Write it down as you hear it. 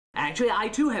Actually, I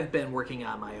too have been working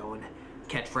on my own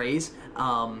catchphrase.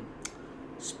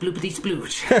 Sploopity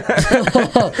splooch.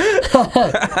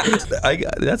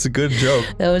 That's a good joke.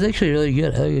 That was actually really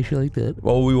good. I actually like that.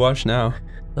 What will we watch now?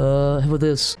 How about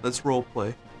this? Let's role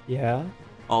play. Yeah?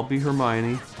 I'll be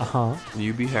Hermione. Uh-huh. And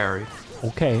you be Harry.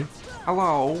 Okay.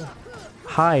 Hello.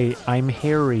 Hi, I'm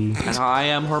Harry. And I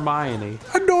am Hermione.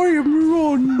 And I am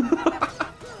Ron.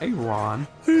 Hey, Ron.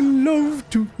 I love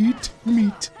to eat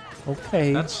meat.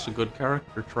 Okay. That's a good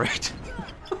character trait.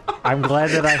 I'm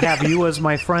glad that I have you as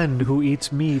my friend who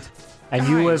eats meat, and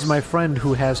you as my friend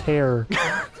who has hair.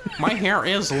 My hair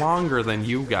is longer than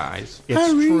you guys. It's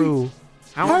Harry. true.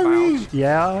 How Harry. about?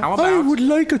 Yeah? How about? I would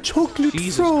like a chocolate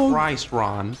Jesus frog. Christ,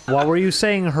 Ron. What were you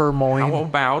saying, Hermione? How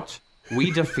about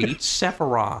we defeat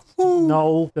Sephiroth? Oh,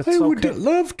 No, that's I would okay.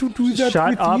 love to do that Shut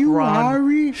with up, you, Ron.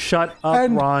 Harry. Shut up,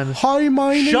 And Ron.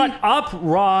 Hermione. Shut up,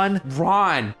 Ron!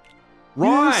 Ron.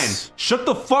 Ron. Yes. Shut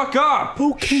the fuck up.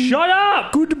 Okay. Shut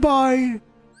up! Goodbye.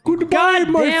 Goodbye, God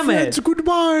my damn friends. it.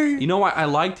 Goodbye. You know what? I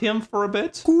liked him for a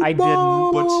bit, Goodbye. I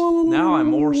didn't. but now I'm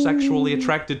more sexually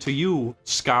attracted to you,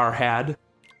 Scarhead.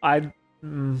 I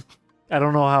don't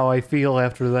know how I feel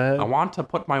after I that. want to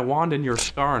put my wand in your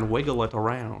scar and wiggle it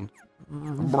around.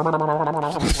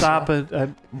 Stop it.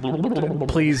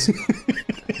 Please.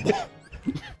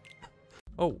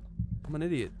 Oh, I'm an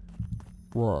idiot.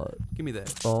 What? Give me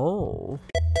that. Oh.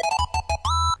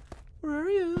 Where are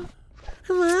you?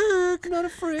 Come on. I'm not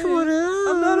afraid. Come on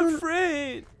out. I'm not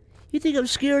afraid. You think I'm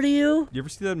scared of you? You ever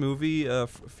see that movie,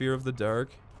 Fear of the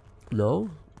Dark? No.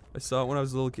 I saw it when I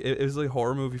was a little kid. It was like a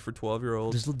horror movie for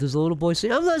 12-year-olds. There's a little boy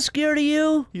saying, I'm not scared of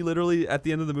you. He literally, at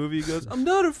the end of the movie, he goes, I'm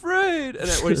not afraid. And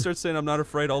then when he starts saying, I'm not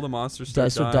afraid, all the monsters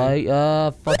start dying.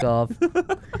 Fuck off.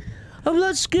 I'm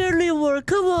not scared anymore.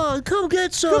 Come on, come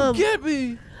get some. Come get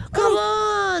me. Come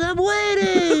on, I'm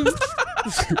waiting.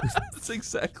 That's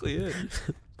exactly it.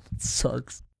 It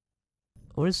sucks.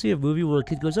 I want to see a movie where a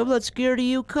kid goes, I'm not scared of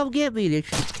you, come get me, and he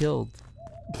actually gets killed.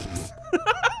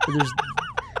 And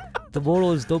the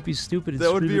moral is don't be stupid and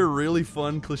That would be a scream really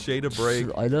fun cliche to break.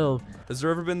 I know. Has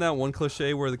there ever been that one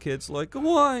cliche where the kid's like,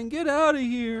 go on, get out of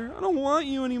here. I don't want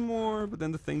you anymore. But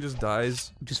then the thing just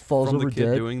dies Just falls from over the kid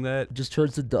dead. doing that. Just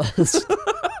turns to dust.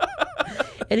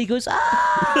 And he goes,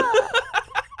 ah!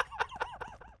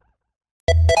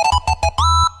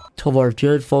 Tomar, if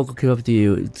Jared Falco came up to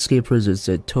you, escape prison, and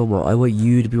said, Tomar, I want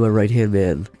you to be my right-hand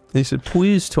man. He said,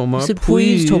 please, Tomar, He said,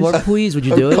 please, Tomar, please, would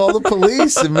you do I'd it? call the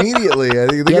police immediately. I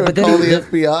think they're Yeah, gonna but then call he- the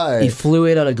FBI. He flew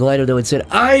in on a glider though and said,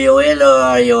 are you in or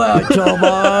are you out,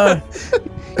 Tomar?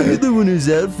 You're the one who's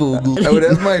out, Fogel. I would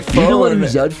have my phone. You're the one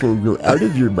who's out, Fogel. Out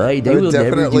of your mind. I I would will never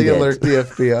definitely do that. alert the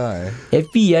FBI.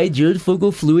 FBI, Jared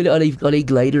Fogel flew in on a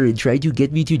glider and tried to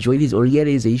get me to join his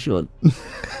organization.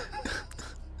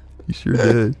 You sure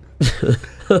did.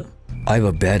 I have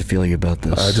a bad feeling about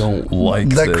this. I don't like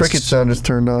That this. cricket sound is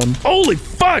turned on. Holy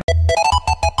fuck!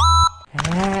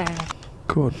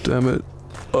 God damn it.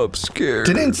 I'm scared.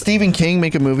 Didn't Stephen King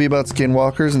make a movie about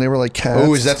skinwalkers and they were like cats?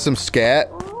 Oh, is that some scat?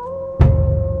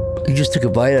 You just took a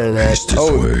bite out of that.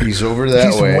 Oh, he's over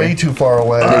that He's way. way too far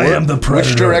away. I am the predator.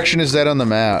 Which direction is that on the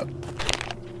map?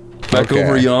 Back Okay.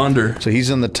 over yonder. So he's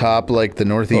in the top, like the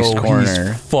northeast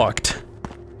corner. He's fucked.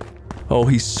 Oh,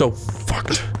 he's so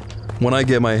fucked. When I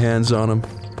get my hands on him,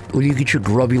 When you get your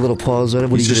grubby little paws on him,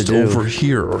 what he's are you just gonna do? over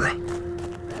here.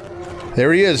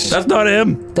 There he is. That's not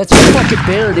him. That's a fucking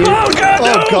bear, dude. Oh god, Oh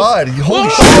no! god, holy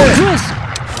Oh,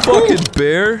 shit! Fucking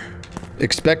bear.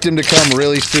 Expect him to come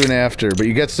really soon after, but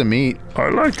you get some meat. I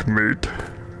like meat.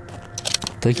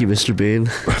 Thank you, Mr. Bean.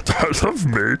 I love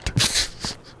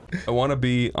meat. I want to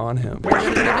be on him.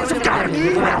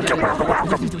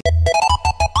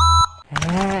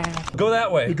 Go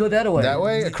that way. You go that way. That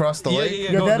way? Across the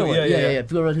lake? Yeah, that way. Yeah.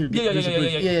 Go around here. There's a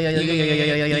bridge.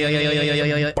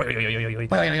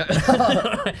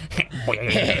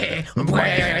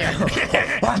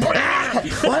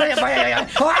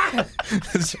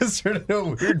 It's just sort of a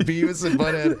weird Beavis and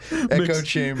Butthead echo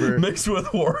chamber. Mixed with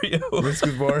Wario. Mixed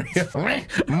with Wario.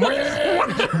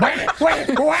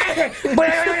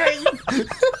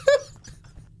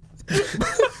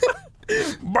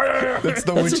 That's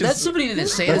the witch's... That's somebody in the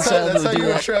insane That's asylum how would do you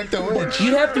that. attract a witch.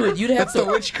 You'd have to. That's the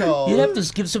witch call. You'd have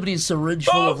to give somebody a syringe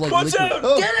full Oh, of like watch liquid. out!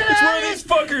 Oh, Get it It's out one of of this!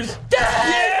 these fuckers.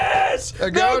 Yes! I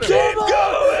No, got keep him.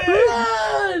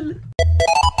 going! Run!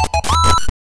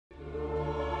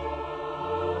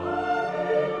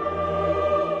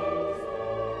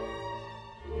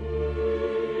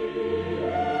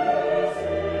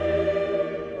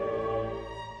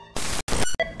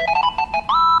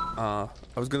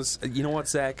 was gonna. You know what,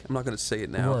 Zach? I'm not gonna say it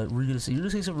now. What were you gonna say? You're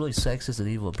gonna say something really sexist and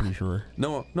evil. I'm pretty sure.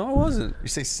 No, I wasn't. You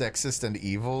say sexist and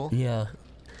evil? Yeah.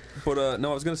 But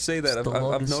no, I was gonna say that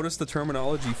I've noticed the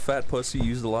terminology "fat pussy"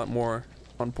 used a lot more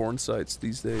on porn sites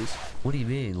these days. What do you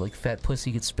mean? Like fat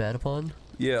pussy gets spat upon?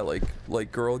 Yeah,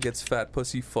 like girl gets fat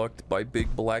pussy fucked by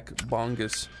big black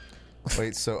bongus.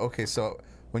 Wait, so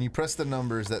when you press the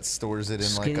numbers, that stores it in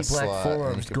Skinny like a black slot, and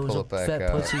forearms you can goes pull up it back fat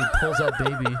out. pussy and pulls out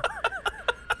baby.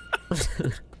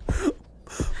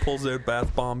 Pulls out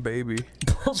bath bomb baby.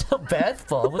 Pulls out bath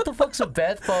bomb? What the fuck's a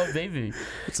bath bomb baby?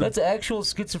 That's actual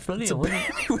schizophrenia. It's a baby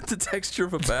with the texture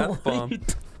of a bath bomb.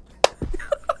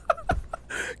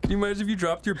 Can you imagine if you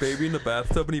dropped your baby in the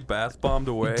bathtub and he bath bombed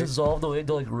away? It dissolved away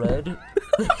into like red.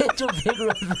 It's a big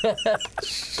red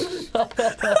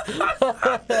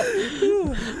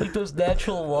like those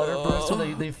natural water bursts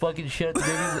where they fucking shit the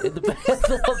baby in the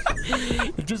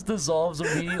bathtub. It just dissolves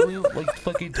immediately like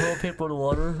fucking toilet paper in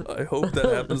water. I hope that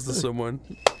happens to someone.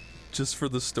 Just for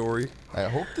the story. I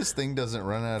hope this thing doesn't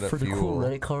run out of For the fuel. cool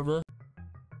Reddit karma.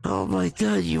 Oh my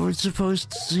god, you weren't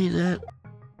supposed to see that.